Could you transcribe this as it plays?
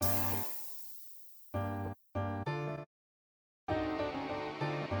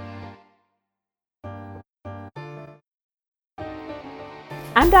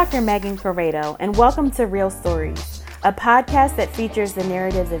I'm Dr. Megan Corrado, and welcome to Real Stories, a podcast that features the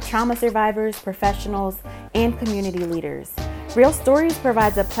narratives of trauma survivors, professionals, and community leaders. Real Stories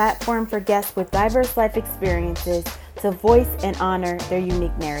provides a platform for guests with diverse life experiences to voice and honor their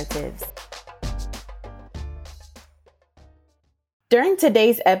unique narratives. During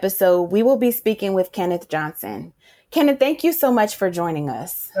today's episode, we will be speaking with Kenneth Johnson. Kenneth, thank you so much for joining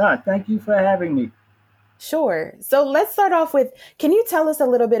us. Thank you for having me. Sure. So let's start off with, can you tell us a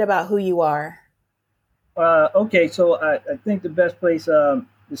little bit about who you are? Okay, so I think the best place to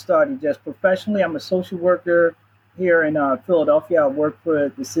start is just professionally. I'm a social worker here in Philadelphia. I work for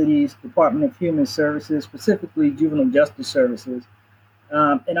the city's Department of Human Services, specifically Juvenile Justice Services.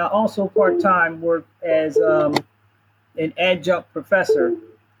 And I also part-time work as an adjunct professor.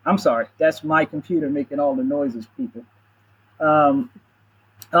 I'm sorry, that's my computer making all the noises, people.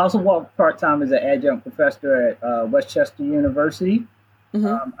 I also work part-time as an adjunct professor at Westchester University.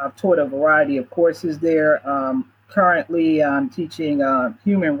 I've taught a variety of courses there. Currently, I'm teaching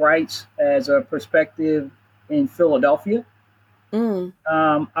human rights as a perspective in Philadelphia.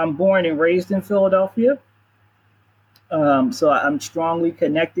 I'm born and raised in Philadelphia, so I'm strongly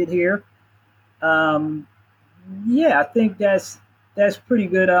connected here. I think that's pretty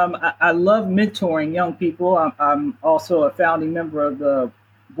good. I love mentoring young people. I'm also a founding member of the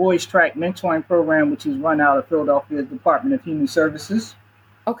Boys Track Mentoring Program, which is run out of Philadelphia's Department of Human Services.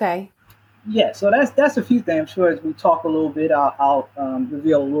 Okay. Yeah, so that's a few things. I'm sure as we talk a little bit, I'll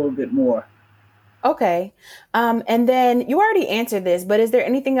reveal a little bit more. Okay. And then you already answered this, but is there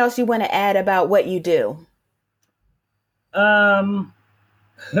anything else you want to add about what you do? What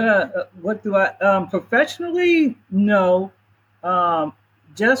do I professionally? No.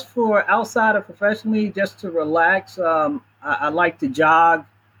 Just for outside of professionally, just to relax. I like to jog,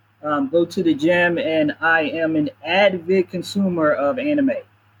 go to the gym, and I am an avid consumer of anime.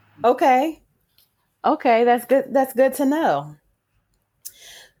 Okay, that's good. That's good to know.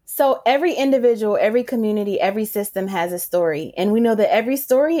 So every individual, every community, every system has a story. And we know that every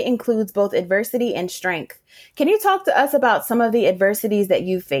story includes both adversity and strength. Can you talk to us about some of the adversities that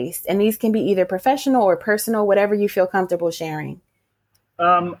you faced? And these can be either professional or personal, whatever you feel comfortable sharing.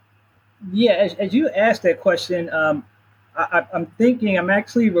 As you asked that question, I'm thinking, I'm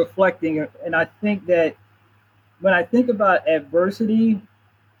actually reflecting, and I think that when I think about adversity,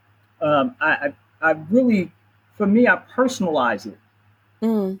 I really, for me, I personalize it.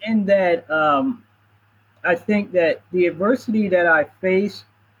 In that I think that the adversity that I faced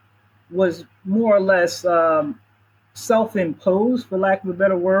was more or less self-imposed, for lack of a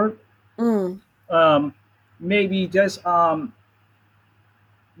better word. Maybe just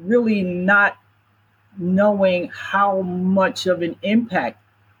really not knowing how much of an impact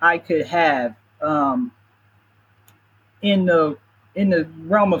I could have in the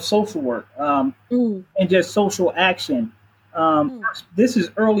realm of social work and just social action. This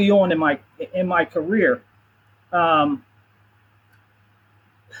is early on in my career.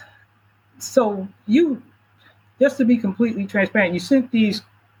 So you, just to be completely transparent, you sent the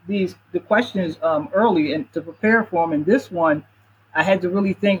questions early and to prepare for them. And this one, I had to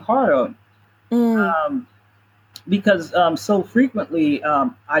really think hard on because so frequently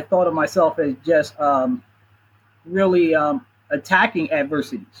I thought of myself as just really attacking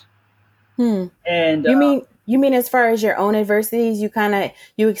adversities. And you mean as far as your own adversities,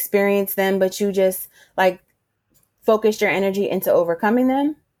 you experience them, but you just like focused your energy into overcoming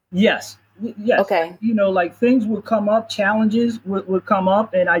them? Yes. Okay. Like things would come up, challenges would come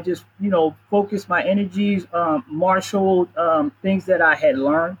up, and I just, focused my energies, marshaled things that I had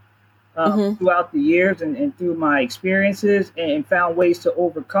learned throughout the years and through my experiences and found ways to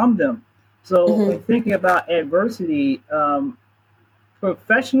overcome them. So when thinking about adversity,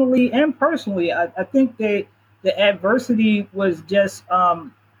 professionally and personally, I think the adversity was just,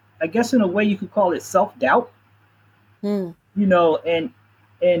 I guess in a way you could call it self-doubt,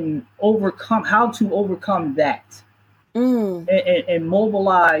 and overcome how to overcome that and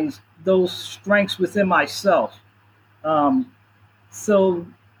mobilize those strengths within myself. So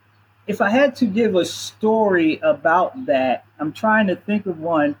if I had to give a story about that, I'm trying to think of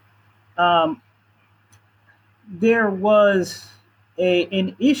one. There was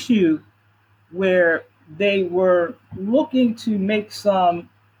an issue where they were looking to make some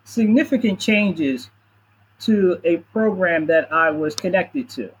significant changes to a program that I was connected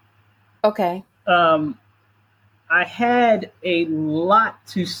to. Okay. I had a lot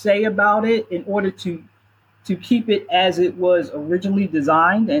to say about it in order to keep it as it was originally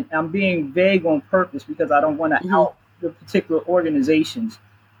designed, and I'm being vague on purpose because I don't want to out the particular organizations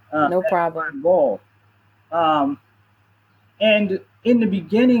No that problem. are involved. And in the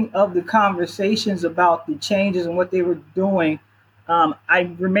beginning of the conversations about the changes and what they were doing,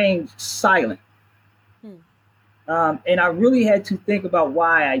 I remained silent, Hmm. and I really had to think about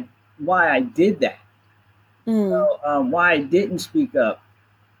why I did that, Mm. why I didn't speak up.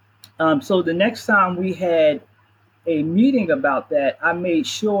 So the next time we had a meeting about that, I made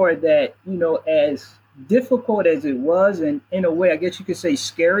sure that, as difficult as it was, and in a way, I guess you could say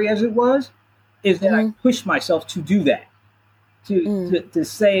scary as it was, is that I Mm-hmm. pushed myself to do that, Mm. to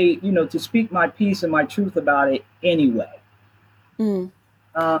say, to speak my piece and my truth about it anyway. Mm.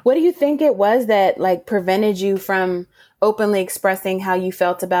 Uh, What do you think it was that like prevented you from openly expressing how you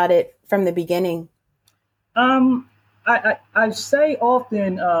felt about it from the beginning? um, I say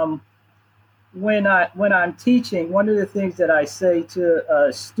often, when I'm teaching, one of the things that I say to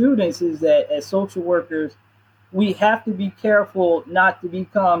students is that as social workers, we have to be careful not to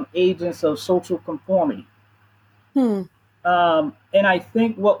become agents of social conformity. Hmm. And I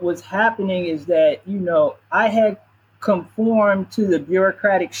think what was happening is that, I had conformed to the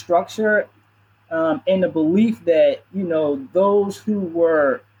bureaucratic structure, in the belief that, those who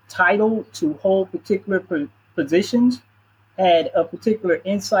were titled to hold particular positions had a particular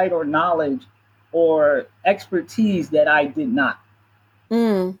insight or knowledge or expertise that I did not.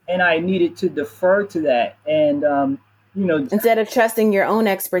 Mm. And I needed to defer to that. And, Instead of trusting your own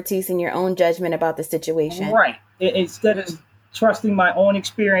expertise and your own judgment about the situation. right. Instead of Mm. trusting my own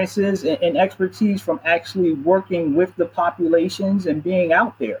experiences and expertise from actually working with the populations and being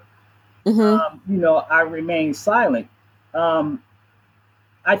out there, Mm-hmm. I remain silent. Um,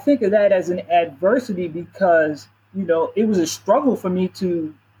 I think of that as an adversity because, it was a struggle for me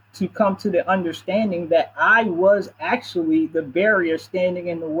to come to the understanding that I was actually the barrier standing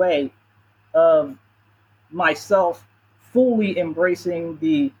in the way of myself fully embracing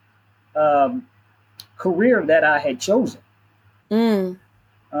the um, career that I had chosen. Mm.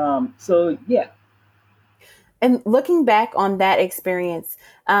 So yeah. And looking back on that experience,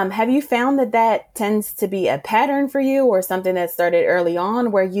 have you found that that tends to be a pattern for you or something that started early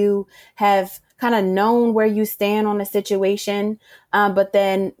on where you have kind of known where you stand on a situation, but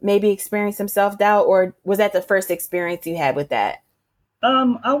then maybe experienced some self doubt? Or was that the first experience you had with that?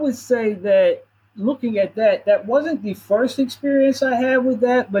 I would say that looking at that, that wasn't the first experience I had with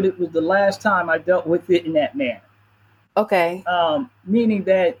that, but it was the last time I dealt with it in that manner. Okay. Meaning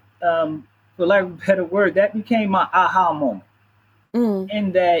that, for lack of a better word, that became my aha moment. Mm.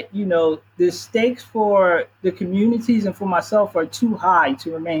 In that, the stakes for the communities and for myself are too high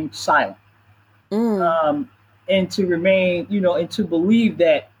to remain silent, Mm. um, and to remain, and to believe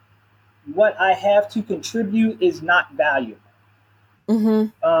that what I have to contribute is not valuable,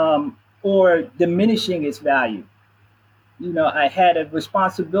 Mm-hmm. or diminishing its value. I had a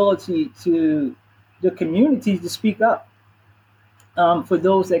responsibility to the communities to speak up, for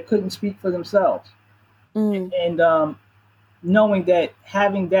those that couldn't speak for themselves. Mm. And knowing that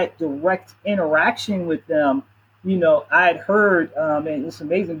having that direct interaction with them, I had heard, and it's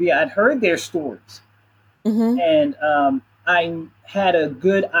amazing, I'd heard their stories, Mm-hmm. and I had a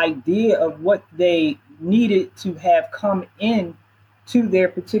good idea of what they needed to have come in to their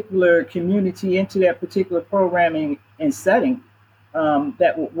particular community, into their particular programming and setting,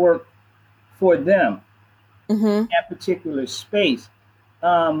 that would work for them in Mm-hmm. that particular space.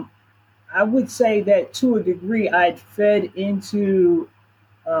 Um, I would say that to a degree, I'd fed into,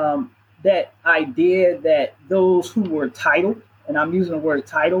 that idea that those who were titled, and I'm using the word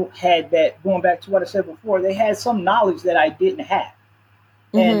title, had that, going back to what I said before, they had some knowledge that I didn't have.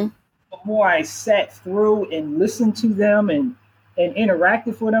 And Mm-hmm. the more I sat through and listened to them and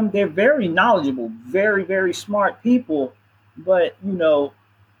interacted with them, they're very knowledgeable, very, very smart people. But,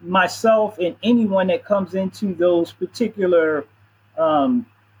 myself and anyone that comes into those particular, um,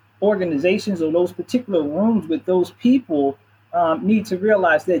 organizations or those particular rooms with those people, need to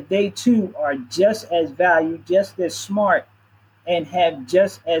realize that they too are just as valued, just as smart, and have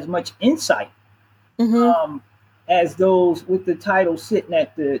just as much insight, Mm-hmm. um, as those with the title sitting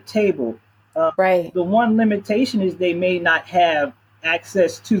at the table. Uh, Right. the one limitation is they may not have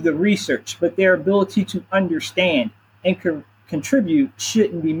access to the research, but their ability to understand and contribute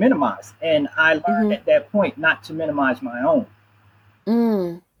shouldn't be minimized. And I learned Mm-hmm. at that point not to minimize my own.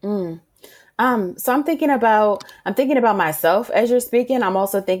 Mm. Mm. So I'm thinking about myself as you're speaking. I'm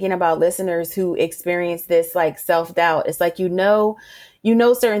also thinking about listeners who experience this like self-doubt. It's like you know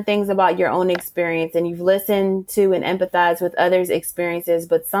certain things about your own experience and you've listened to and empathized with others' experiences,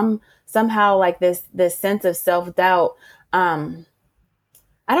 but somehow like this sense of self-doubt, um,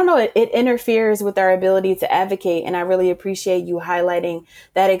 I don't know, it interferes with our ability to advocate. And I really appreciate you highlighting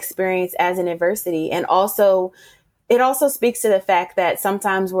that experience as an adversity. And also it also speaks to the fact that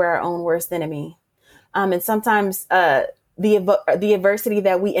sometimes we're our own worst enemy. And sometimes the adversity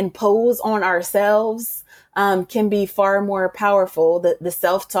that we impose on ourselves can be far more powerful. The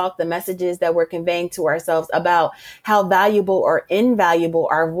self-talk, the messages that we're conveying to ourselves about how valuable or invaluable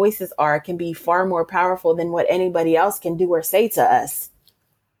our voices are can be far more powerful than what anybody else can do or say to us.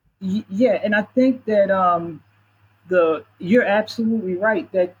 Yeah, and I think that the you're absolutely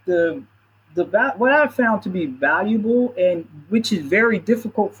right that what I found to be valuable and which is very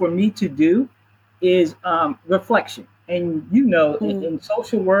difficult for me to do is reflection. And Mm-hmm. in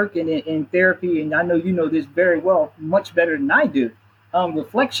social work and in therapy, and I know you know this very well, much better than I do.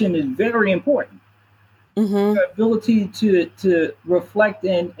 Reflection is very important. Mm-hmm. Your ability to reflect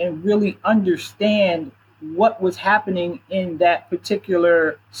and really understand what was happening in that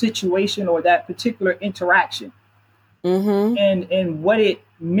particular situation or that particular interaction Mm-hmm. and what it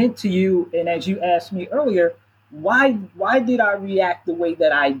meant to you. And as you asked me earlier, why did I react the way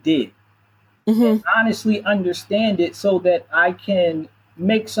that I did? And Mm-hmm. honestly understand it so that I can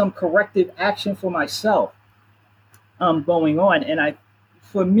make some corrective action for myself going on. And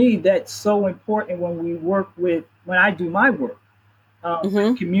for me, that's so important when I do my work with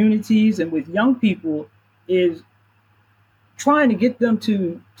Mm-hmm. communities and with young people is trying to get them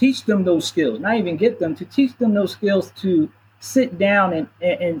to teach them those skills, not even get them to teach them those skills to sit down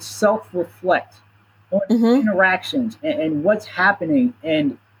and self reflect on Mm-hmm. interactions and what's happening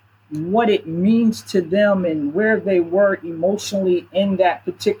and what it means to them and where they were emotionally in that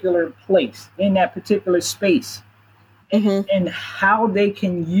particular place, in that particular space, Mm-hmm. and how they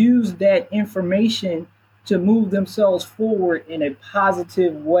can use that information to move themselves forward in a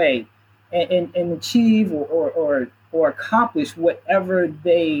positive way and achieve or accomplish whatever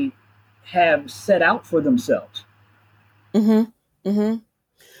they have set out for themselves. Mm-hmm. Mm-hmm.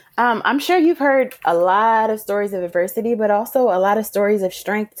 I'm sure you've heard a lot of stories of adversity, but also a lot of stories of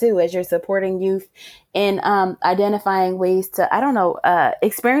strength too, as you're supporting youth in identifying ways to, I don't know,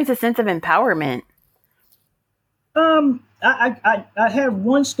 experience a sense of empowerment. I have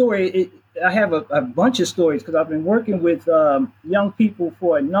one story. I have a bunch of stories because I've been working with young people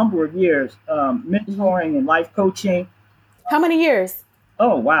for a number of years, Hmm. mentoring and life coaching. How many years?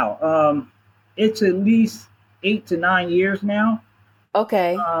 Oh wow, it's at least 8 to 9 years now.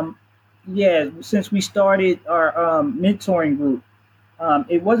 Okay. Um, yeah, since we started our mentoring group,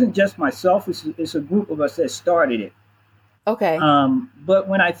 it wasn't just myself; it's a group of us that started it. Okay. But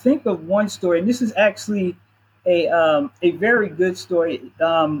when I think of one story, and this is actually a very good story,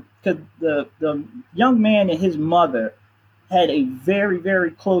 because the young man and his mother had a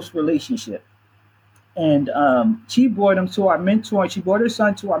very close relationship, and she brought him to our mentor. She brought her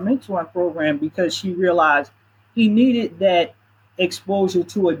son to our mentoring program because she realized he needed that exposure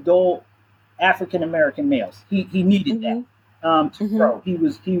to adult African American males. He needed Hmm. that to Hmm. grow. He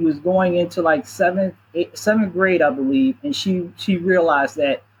was going into like seventh grade, I believe, and she realized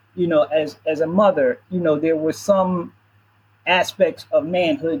that as a mother, there were some aspects of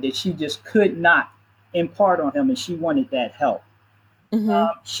manhood that she just could not impart on him, and she wanted that help. Hmm.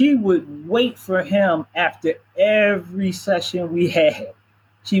 She would wait for him after every session we had.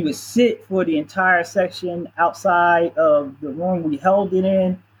 She would sit for the entire section outside of the room we held it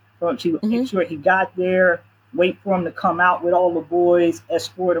in. She would make Hmm. sure he got there, wait for him to come out with all the boys,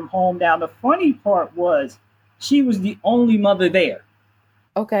 escort him home. Now, the funny part was she was the only mother there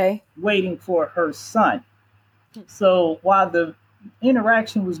Okay. waiting for her son. So while the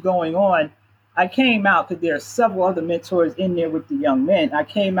interaction was going on, I came out because there are several other mentors in there with the young men. I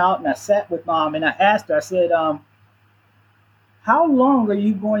came out and I sat with mom and I asked her, I said, how long are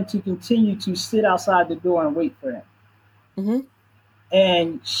you going to continue to sit outside the door and wait for him? Hmm.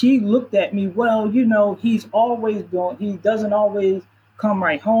 And she looked at me, well, he doesn't always come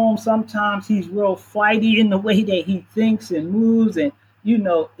right home. Sometimes he's real flighty in the way that he thinks and moves. And,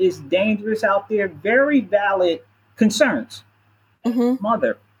 it's dangerous out there. Very valid concerns as Hmm. a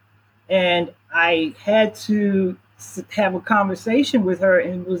mother. And I had to have a conversation with her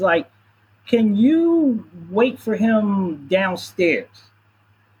and was like, "Can you wait for him downstairs?"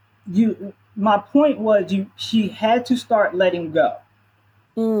 My point was, she had to start letting go.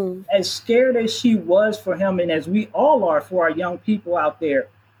 Mm. As scared as she was for him, and as we all are for our young people out there,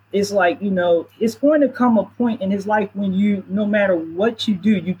 it's like it's going to come a point in his life when no matter what you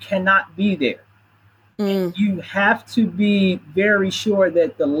do, you cannot be there. Mm. You have to be very sure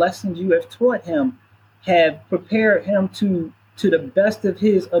that the lessons you have taught him have prepared him to the best of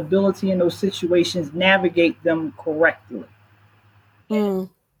his ability in those situations navigate them correctly. Mm.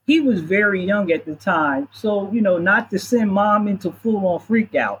 He was very young at the time, so not to send mom into full on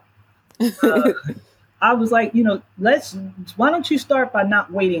freak out. I was like, why don't you start by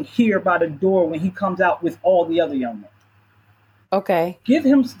not waiting here by the door when he comes out with all the other young men? Okay.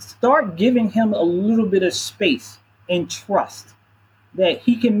 Start giving him a little bit of space and trust that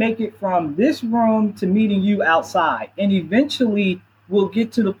he can make it from this room to meeting you outside. And eventually we'll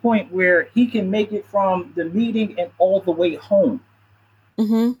get to the point where he can make it from the meeting and all the way home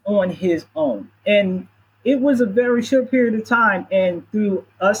Mm-hmm. on his own. And it was a very short period of time. And through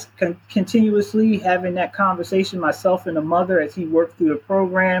us continuously having that conversation, myself and the mother, as he worked through the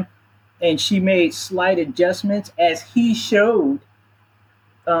program, and she made slight adjustments as he showed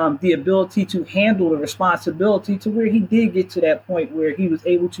the ability to handle the responsibility to where he did get to that point where he was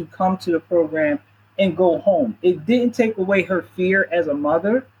able to come to the program and go home. It didn't take away her fear as a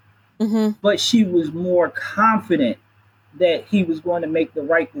mother, Mm-hmm. but she was more confident that he was going to make the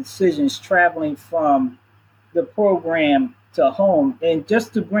right decisions traveling from the program to home. And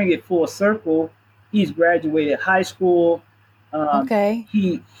just to bring it full circle, he's graduated high school. Okay.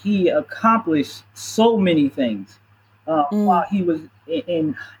 He accomplished so many things Mm. while he was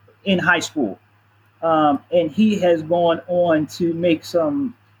in high school, and he has gone on to make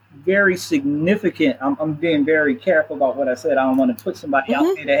some very significant. I'm being very careful about what I said. I don't want to put somebody out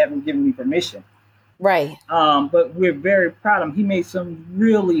Mm-hmm. there that haven't given me permission. Right. But we're very proud of him. He made some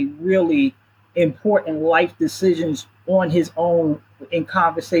really, really important life decisions on his own in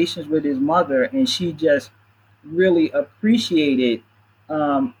conversations with his mother, and she just really appreciated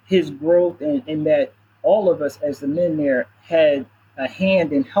his growth, and that all of us as the men there had a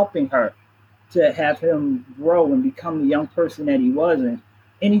hand in helping her to have him grow and become the young person that he was. And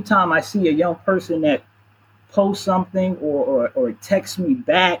anytime I see a young person that posts something or texts me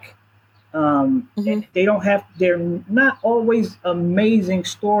back, Mm-hmm. they're not always amazing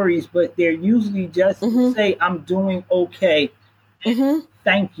stories, but they're usually just to Mm-hmm. say, I'm doing okay. Mm-hmm.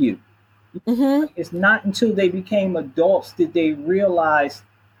 Thank you. Mm-hmm. It's not until they became adults did they realize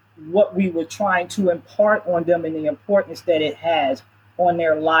what we were trying to impart on them and the importance that it has on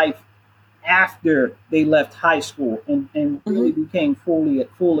their life after they left high school and really Mm-hmm. became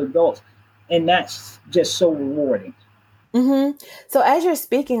full adults. And that's just so rewarding. Mm-hmm. So as you're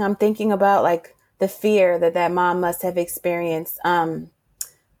speaking, I'm thinking about like the fear that that mom must have experienced,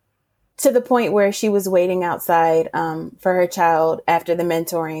 to the point where she was waiting outside, for her child after the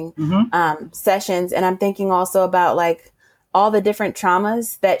mentoring, Mm-hmm. sessions. And I'm thinking also about like all the different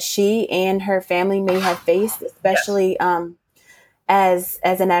traumas that she and her family may have faced, Yes. especially, as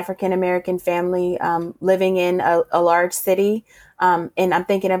an African American family, living in a large city. And I'm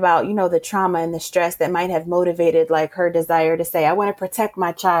thinking about, you know, the trauma and the stress that might have motivated like her desire to say, I want to protect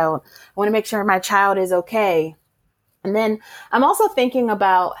my child. I want to make sure my child is okay. And then I'm also thinking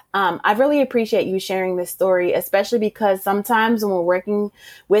about, I really appreciate you sharing this story, especially because sometimes when we're working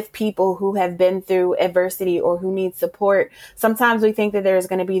with people who have been through adversity or who need support, sometimes we think that there's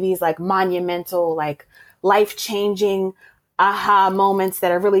going to be these like monumental, like life changing aha moments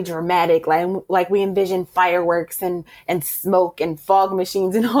that are really dramatic, like we envision fireworks and smoke and fog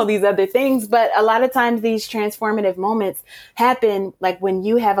machines and all these other things. But a lot of times these transformative moments happen like when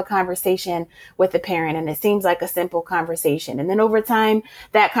you have a conversation with a parent and it seems like a simple conversation, and then over time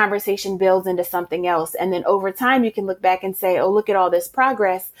that conversation builds into something else, and then over time you can look back and say, oh, look at all this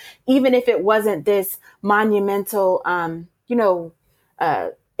progress, even if it wasn't this monumental,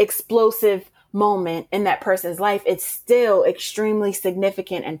 explosive moment in that person's life, it's still extremely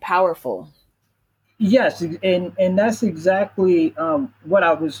significant and powerful. Yes, and that's exactly what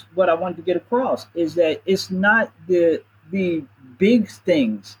I wanted to get across is that it's not the big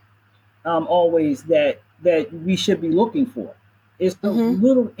things always that we should be looking for. It's those Mm-hmm.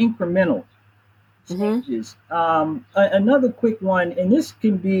 little incremental Mm-hmm. changes. Another quick one, and this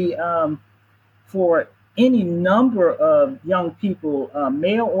can be for any number of young people,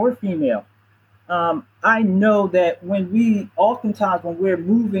 male or female. I know that oftentimes when we're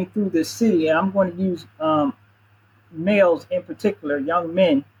moving through the city, and I'm going to use males in particular, young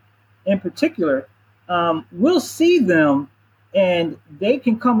men in particular, we'll see them and they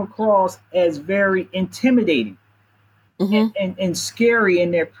can come across as very intimidating Mm-hmm. and scary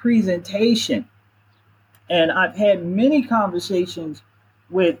in their presentation. And I've had many conversations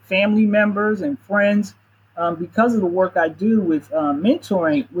with family members and friends because of the work I do with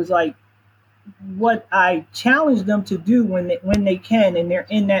mentoring. Was like what I challenge them to do when they can and they're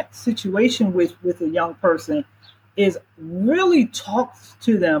in that situation with a young person is really talk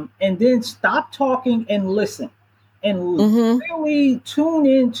to them and then stop talking and listen and Mm-hmm. really tune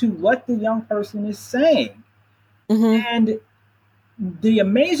into what the young person is saying. Mm-hmm. And the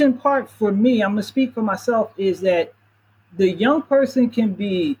amazing part for me, I'm going to speak for myself, is that the young person can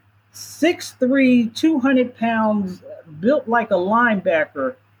be 6'3", 200 pounds, built like a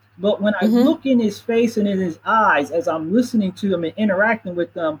linebacker. But when I Mm-hmm. look in his face and in his eyes as I'm listening to him and interacting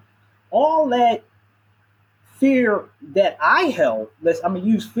with them, all that fear that I held, I'm gonna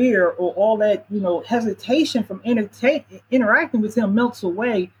use fear, or all that, hesitation from interacting with him melts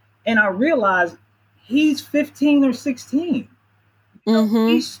away, and I realize he's 15 or 16. Mm-hmm.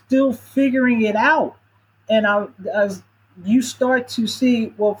 He's still figuring it out, and as you start to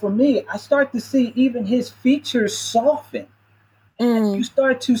see, well, for me, I start to see even his features soften. You Mm.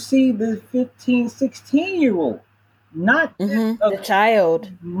 start to see the 15, 16-year old, not just Mm-hmm. a The child.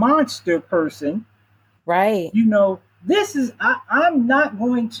 monster person. Right. This is, I'm not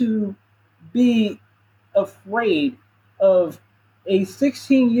going to be afraid of a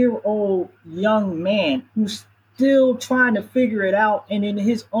 16-year-old young man who's still trying to figure it out, and in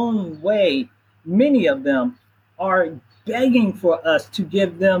his own way, many of them are begging for us to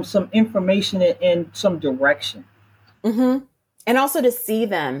give them some information and some direction. Mm-hmm. And also to see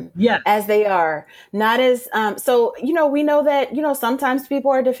them Yes, as they are, not as so we know that sometimes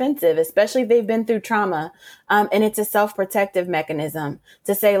people are defensive, especially if they've been through trauma, and it's a self-protective mechanism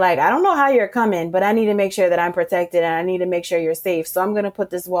to say, like, I don't know how you're coming, but I need to make sure that I'm protected, and I need to make sure you're safe, so I'm going to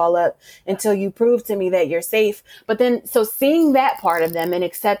put this wall up until you prove to me that you're safe. But then, so seeing that part of them and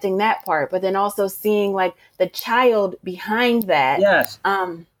accepting that part, but then also seeing like the child behind that, yes,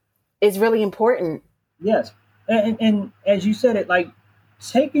 is really important. yes. And as you said it, like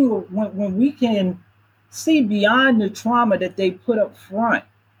taking, when we can see beyond the trauma that they put up front,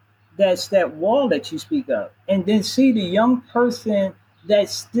 that's that wall that you speak of, and then see the young person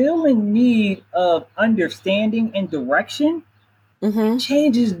that's still in need of understanding and direction, it Mm-hmm.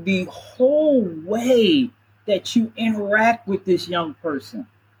 changes the whole way that you interact with this young person,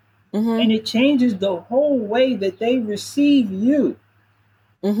 and Mm-hmm. it changes the whole way that they receive you.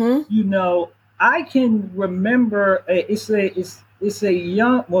 Mm-hmm. you know I can remember, it's a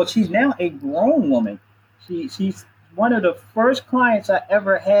young, well, she's now a grown woman. She's one of the first clients I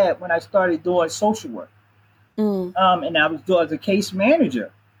ever had when I started doing social work. Mm. And I was doing as a case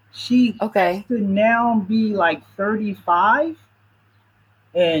manager. She has Okay. to now be like 35,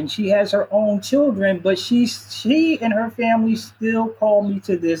 and she has her own children, but she and her family still call me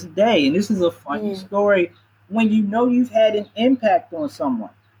to this day. And this is a funny Mm. story. When you've had an impact on someone,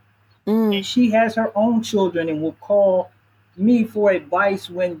 and Mm. she has her own children and will call me for advice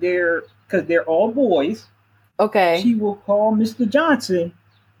when because they're all boys. Okay. She will call Mr. Johnson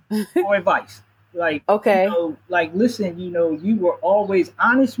for advice. Like, Okay. like, listen, you were always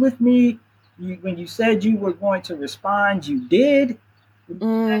honest with me. When you said you were going to respond, you did.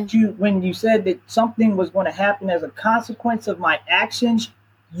 Mm. When you said that something was going to happen as a consequence of my actions,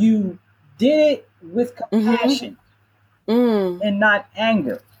 you did it with Mm-hmm. compassion Mm. and not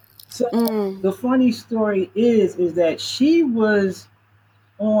anger. So Mm. the funny story is that she was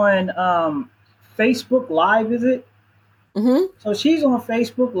on Facebook Live, is it? Mm-hmm. So she's on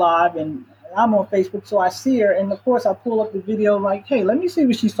Facebook Live, and I'm on Facebook, so I see her, and of course I pull up the video, like, hey, let me see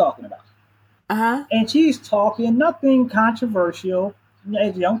what she's talking about. Uh-huh. And she's talking nothing controversial,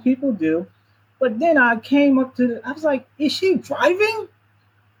 as young people do. But then I came up to, I was like, is she driving?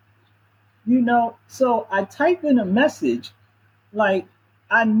 So I typed in a message like,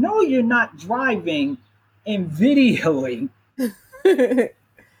 I know you're not driving and videoing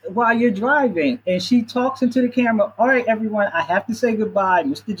while you're driving. And she talks into the camera. All right, everyone, I have to say goodbye.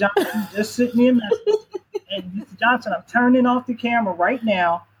 Mr. Johnson just sent me a message. And Mr. Johnson, I'm turning off the camera right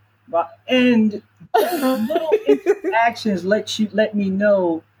now. And those little interactions let me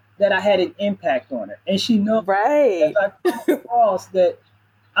know that I had an impact on her. And she knows, as Right. I come across, that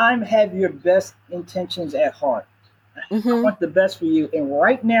have your best intentions at heart. I Mm-hmm. want the best for you. And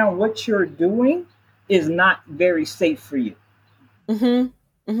right now, what you're doing is not very safe for you.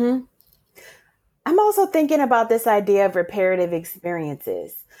 Mm-hmm. Mm-hmm. I'm also thinking about this idea of reparative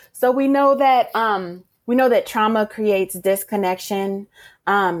experiences. So we know that trauma creates disconnection.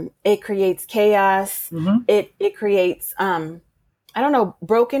 It creates chaos. Mm-hmm. It creates I don't know,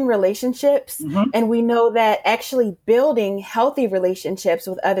 broken relationships. Mm-hmm. And we know that actually building healthy relationships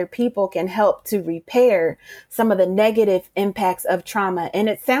with other people can help to repair some of the negative impacts of trauma. And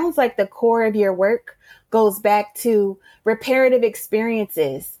it sounds like the core of your work goes back to reparative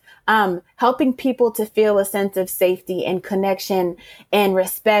experiences, helping people to feel a sense of safety and connection and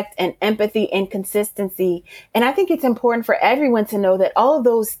respect and empathy and consistency. And I think it's important for everyone to know that all of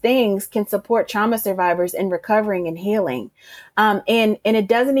those things can support trauma survivors in recovering and healing. And it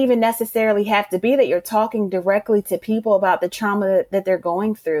doesn't even necessarily have to be that you're talking directly to people about the trauma that they're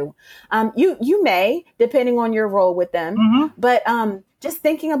going through. You may, depending on your role with them, Mm-hmm. but just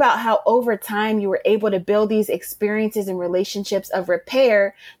thinking about how over time you were able to build these experiences and relationships of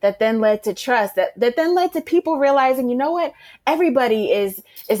repair that then led to trust, that then led to people realizing, you know what, everybody is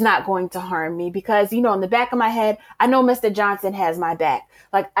not going to harm me because, you know, in the back of my head, I know Mr. Johnson has my back.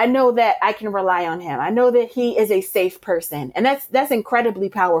 Like, I know that I can rely on him. I know that he is a safe person. And that's incredibly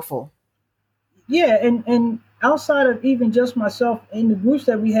powerful. Yeah, and outside of even just myself, in the groups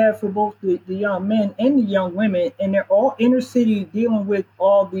that we have for both the young men and the young women, and they're all inner city dealing with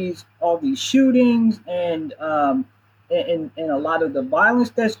all these shootings and a lot of the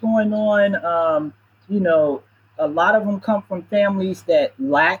violence that's going on. You know, a lot of them come from families that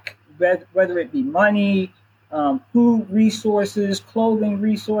lack, whether it be money, food resources, clothing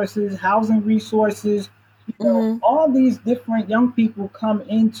resources, housing resources. You know, Mm-hmm. all these different young people come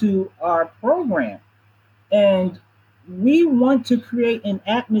into our program, and we want to create an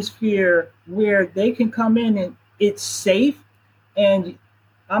atmosphere where they can come in and it's safe. And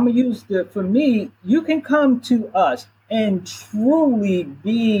I'm gonna use the for me, you can come to us and truly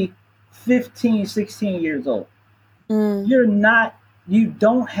be 15, 16 years old. Mm, You're not, you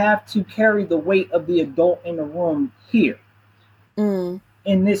don't have to carry the weight of the adult in the room here mm,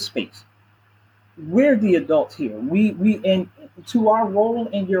 in this space. We're the adults here. We and to our role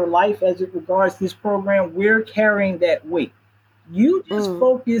in your life as it regards this program, we're carrying that weight. You just mm,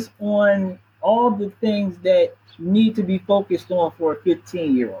 focus on all the things that need to be focused on for a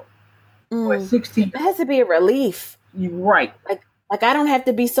 15-year-old or a mm. 16 That year has to be a relief. old. You're right. Like I don't have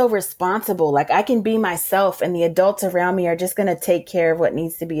to be so responsible. Like I can be myself and the adults around me are just going to take care of what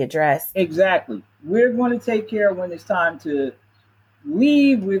needs to be addressed. Exactly. We're going to take care of when it's time to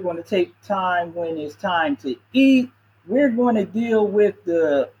leave. We're going to take time when it's time to eat. We're going to deal with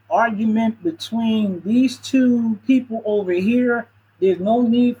the argument between these two people over here. There's no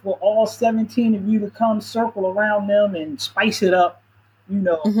need for all 17 of you to come circle around them and spice it up. You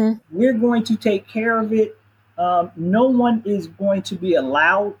know, Mhm. we're going to take care of it. No one is going to be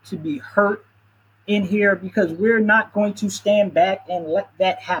allowed to be hurt in here because we're not going to stand back and let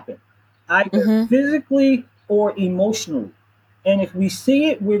that happen, either Mhm. physically or emotionally. And if we see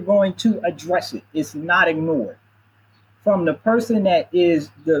it, we're going to address it. It's not ignored. From the person that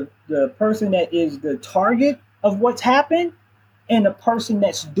is the person that is the target of what's happened and the person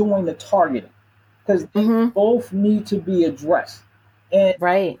that's doing the targeting, because they Mhm. both need to be addressed. And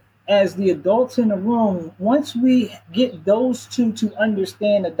Right. as the adults in the room, once we get those two to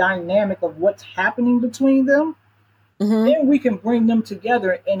understand the dynamic of what's happening between them, Mhm. then we can bring them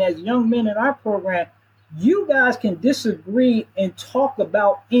together. And as young men in our program, you guys can disagree and talk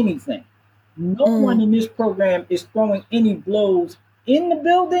about anything. No one Mm. in this program is throwing any blows in the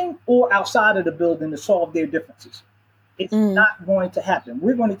building or outside of the building to solve their differences. It's Mm. not going to happen.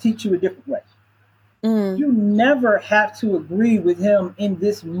 We're going to teach you a different way. Mm. You never have to agree with him in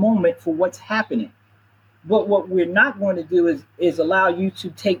this moment for what's happening. But what we're not going to do is allow you to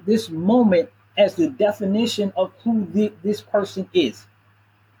take this moment as the definition of who this person is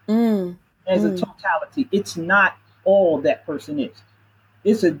Mm. as a Mm. totality. It's not all that person is.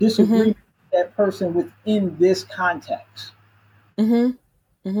 It's a Mhm. disagreement with that person within this context. Mhm.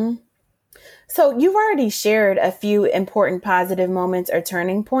 Mhm. So you've already shared a few important positive moments or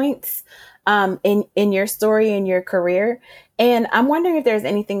turning points in your story in your career, and I'm wondering if there's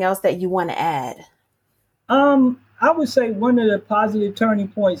anything else that you want to add. I would say one of the positive turning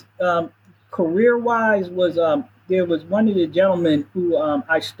points, career wise, was there was one of the gentlemen who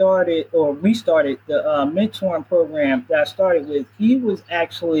I started or we started the mentoring program that I started with. He was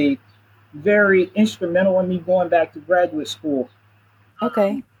actually very instrumental in me going back to graduate school,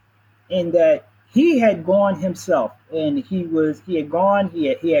 Okay. in that he had gone himself and he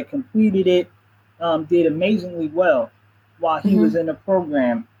had completed it, did amazingly well while he was Mhm. in the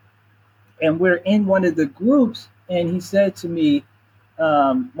program, and we're in one of the groups, and he said to me,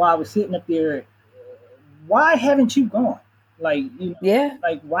 while I was sitting up there, why haven't you gone? Like, Yeah.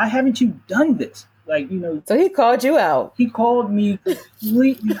 like, why haven't you done this? Like, So he called you out. he called me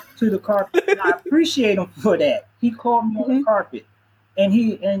completely to the carpet, and I appreciate him for that. He called me on the Mhm. carpet,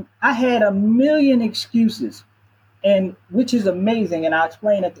 and I had a million excuses, and which is amazing. And I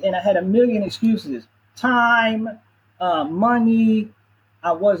explained it, and I had a million excuses: time, money.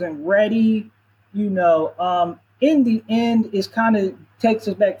 I wasn't ready. In the end, it's kind of takes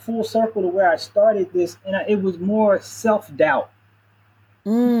us back full circle to where I started this, and it was more self doubt.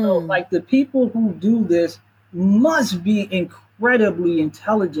 Mm. Like, the people who do this must be incredibly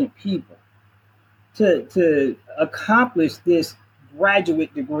intelligent people to accomplish this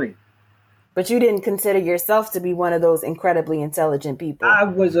graduate degree. But you didn't consider yourself to be one of those incredibly intelligent people. I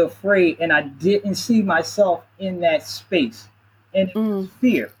was afraid and I didn't see myself in that space. and it was Mm.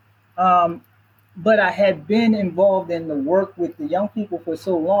 fear. Um, but I had been involved in the work with the young people for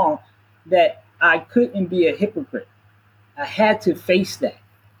so long that I couldn't be a hypocrite. I had to face that,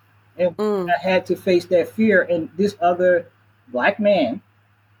 and Mm. I had to face that fear. And this other black man,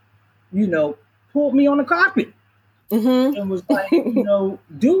 you know, pulled me on the carpet and was like, Mm-hmm.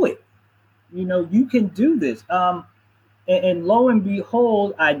 do it. You can do this. And lo and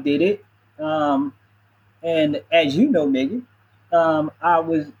behold, I did it. Um, and as you know, Megan, I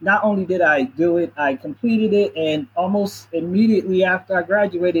was not only did I do it, I completed it, and almost immediately after I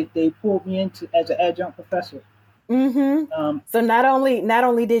graduated, they pulled me into as an adjunct professor. Mm-hmm. Um, So not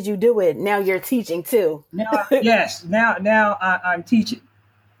only did you do it, now you're teaching too. yes, now I'm teaching,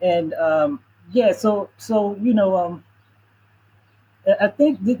 and yeah, so I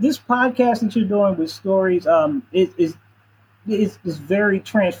think this podcast that you're doing with stories is very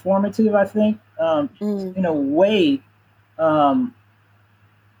transformative. I think Mm. in a way um,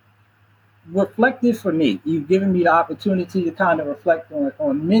 reflective for me. You've given me the opportunity to kind of reflect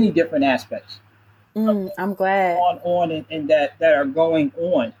on many different aspects I'm glad. and that are going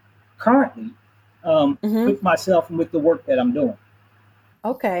on currently Mm-hmm. with myself and with the work that I'm doing.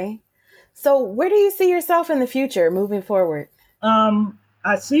 Okay. So where do you see yourself in the future moving forward?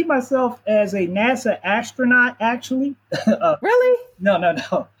 I see myself as a NASA astronaut. Actually, Really? no, no,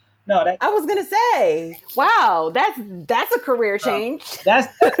 no, no. I was gonna say, wow, that's a career Uh, change.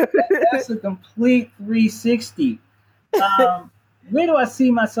 that's a complete 360. Um, where do I see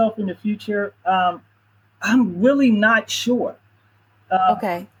myself in the future? I'm really not sure.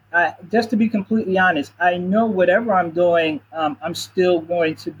 Okay. Just to be completely honest, I know whatever I'm doing, I'm still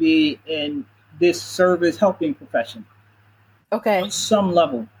going to be in this service helping profession on Okay. some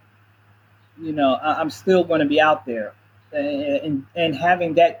level. I'm still going to be out there and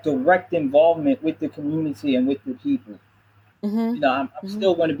having that direct involvement with the community and with the people. Mm-hmm. I'm Mm-hmm.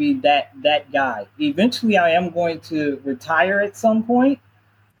 still going to be that guy. Eventually, I am going to retire at some point.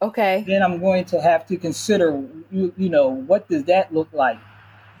 Okay. Then I'm going to have to consider, what does that look like?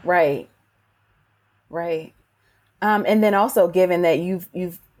 Right. Right. And then also given that you've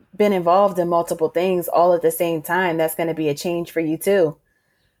been involved in multiple things all at the same time, that's going to be a change for you too.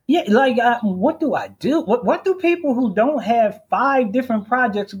 Yeah, like what do I do? What do people who don't have five different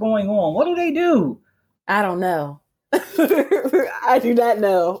projects going on? What do they do? I don't know. I do not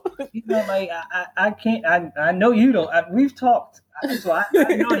know. Like I can't. I know you don't. We've talked, so I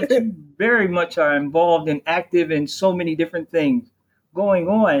know that you very much are involved and active in so many different things going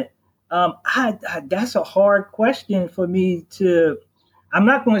on. That's a hard question for me to. I'm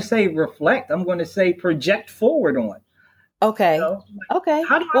not going to say reflect. I'm going to say project forward on. Okay. Like, Okay.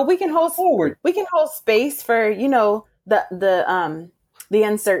 how do I Well, project forward? we can hold space for, the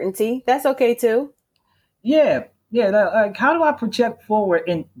uncertainty. That's okay too. Yeah, yeah. Like, how do I project forward?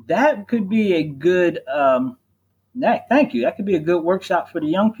 And that could be a good. Thank you. That could be a good workshop for the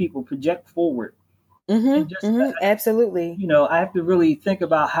young people. Project forward, and Mhm. just Mhm. Absolutely. I have to really think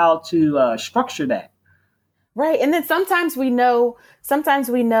about how to structure that. Right. And then sometimes we know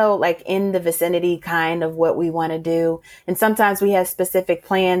like in the vicinity kind of what we want to do. And sometimes we have specific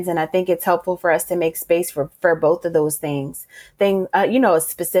plans. And I think it's helpful for us to make space for both of those things. A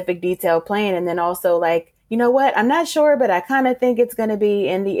specific detailed plan. And then also like, you know what? I'm not sure, but I kind of think it's going to be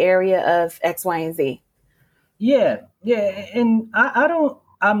in the area of X, Y, and Z. Yeah, yeah. And I don't.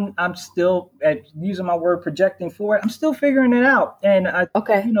 I'm still at using my word projecting forward. I'm still figuring it out. And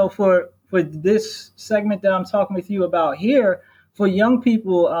Okay. for this segment that I'm talking with you about here, for young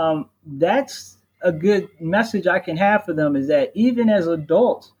people, that's a good message I can have for them is that even as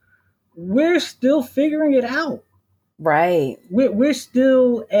adults, we're still figuring it out. Right. We're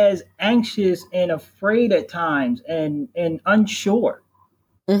still as anxious and afraid at times and unsure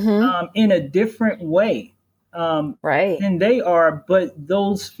Mm-hmm. in a different way um, Right. than they are, but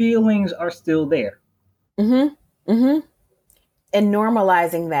those feelings are still there. Mm-hmm. Mm-hmm. And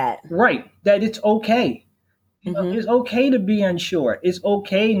normalizing that. Right. That it's okay. Mm-hmm. It's okay to be unsure. It's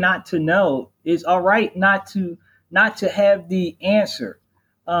okay not to know. It's all right not to have the answer.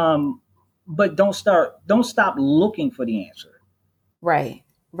 Um, but don't stop looking for the answer. Right.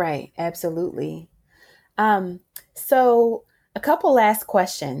 Right. Absolutely. Um, so a couple last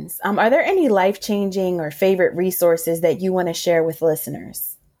questions. Are there any life-changing or favorite resources that you want to share with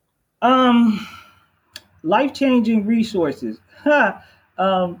listeners? Um, Life changing resources.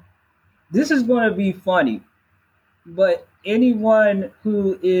 um, this is going to be funny, but anyone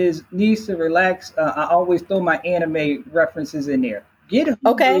who is needs to relax, I always throw my anime references in there.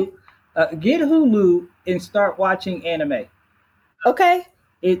 Okay. Get Hulu, and start watching anime. Okay.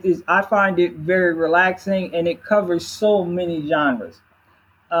 It is. I find it very relaxing, and it covers so many genres.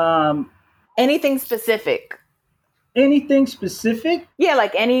 Um, Anything specific? Anything specific? Yeah,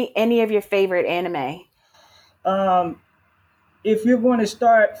 like any of your favorite anime. Um, if you're going to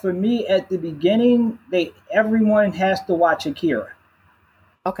start for me at the beginning, everyone has to watch Akira.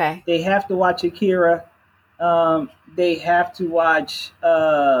 Okay. They have to watch Akira. They have to watch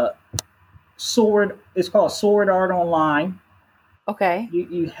Sword. It's called Sword Art Online. Okay.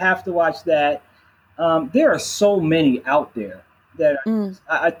 You have to watch that. There are so many out there that Mm.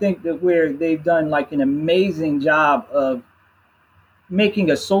 I think that where they've done like an amazing job of making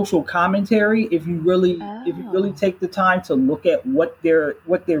a social commentary. If you really Oh. take the time to look at what they're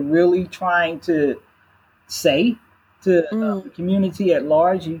really trying to say to the Mm. community at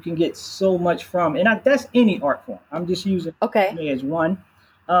large, you can get so much from. And that's any art form. I'm just using Okay. anime as one.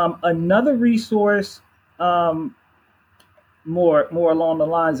 Another resource, um, more along the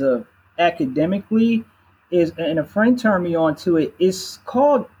lines of academically, is, and a friend turned me on to it. It's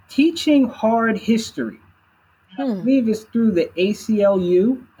called Teaching Hard History. I Hmm. believe it's through the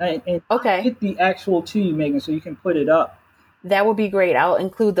ACLU, and I'll Okay. get the actual to you, Megan, so you can put it up. That would be great. I'll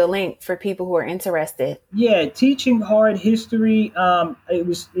include the link for people who are interested. Yeah, Teaching Hard History. It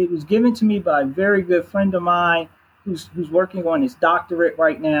was given to me by a very good friend of mine who's working on his doctorate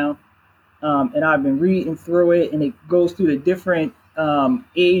right now, and I've been reading through it, and it goes through the different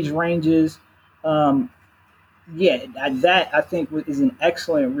age ranges. Um, yeah, that I think is an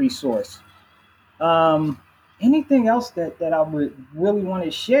excellent resource. Um, Anything else that I would really want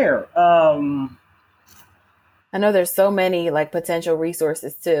to share? I know there's so many like potential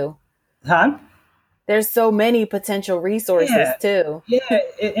resources too. Huh? There's so many potential resources Yeah, too. yeah,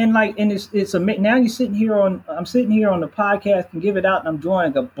 and it's a now you're sitting here on I'm sitting here on the podcast and give it out and I'm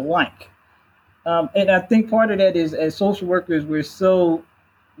drawing a blank. And I think part of that is as social workers we're so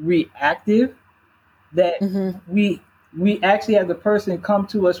reactive that Hmm. we we actually have the person come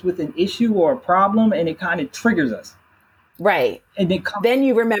to us with an issue or a problem and it kind of triggers us Right. and it comes. Then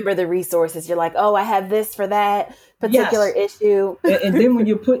you remember the resources. You're like, oh, I have this for that particular Yes. issue. And then when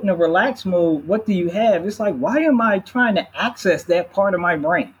you're put in a relaxed mode, what do you have? It's like, why am I trying to access that part of my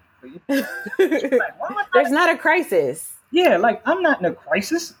brain? Like, why am I trying There's to, not a crisis. yeah, like I'm not in a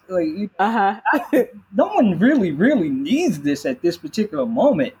crisis. Like, Uh huh. no one really needs this at this particular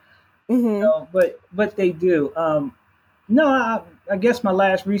moment. Hmm. But they do. No, I guess my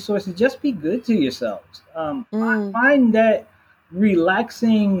last resource is just be good to yourselves. Mm. Find that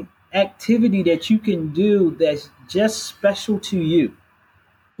relaxing activity that you can do that's just special to you,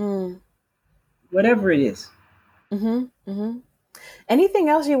 Mm. whatever it is. Hmm. Hmm. Anything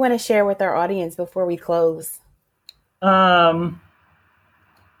else you want to share with our audience before we close? Um,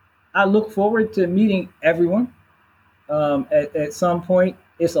 I look forward to meeting everyone at some point.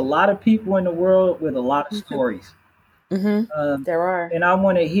 It's a lot of people in the world with a lot of stories, Hmm. um, There are. and I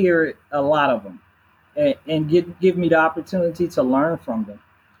want to hear a lot of them, and give me the opportunity to learn from them.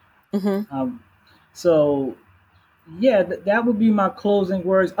 Hmm. Um, so yeah, that would be my closing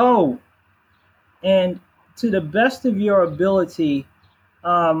words. Oh, and to the best of your ability,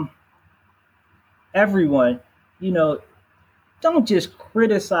 um, everyone, you know, don't just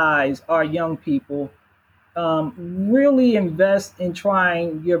criticize our young people. Really invest in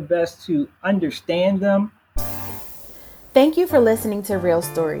trying your best to understand them. Thank you for listening to Real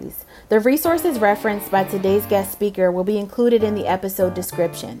Stories. The resources referenced by today's guest speaker will be included in the episode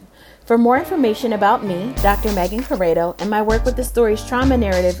description. For more information about me, Dr. Megan Corredo, and my work with the Storiez Trauma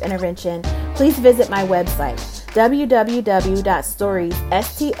Narrative Intervention, please visit my website,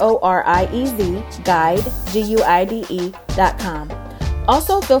 www.storiez.com.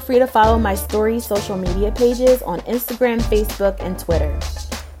 Also, feel free to follow my Storiez social media pages on Instagram, Facebook, and Twitter.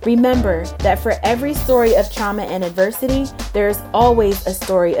 Remember that for every story of trauma and adversity, there is always a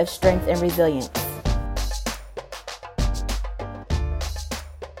story of strength and resilience.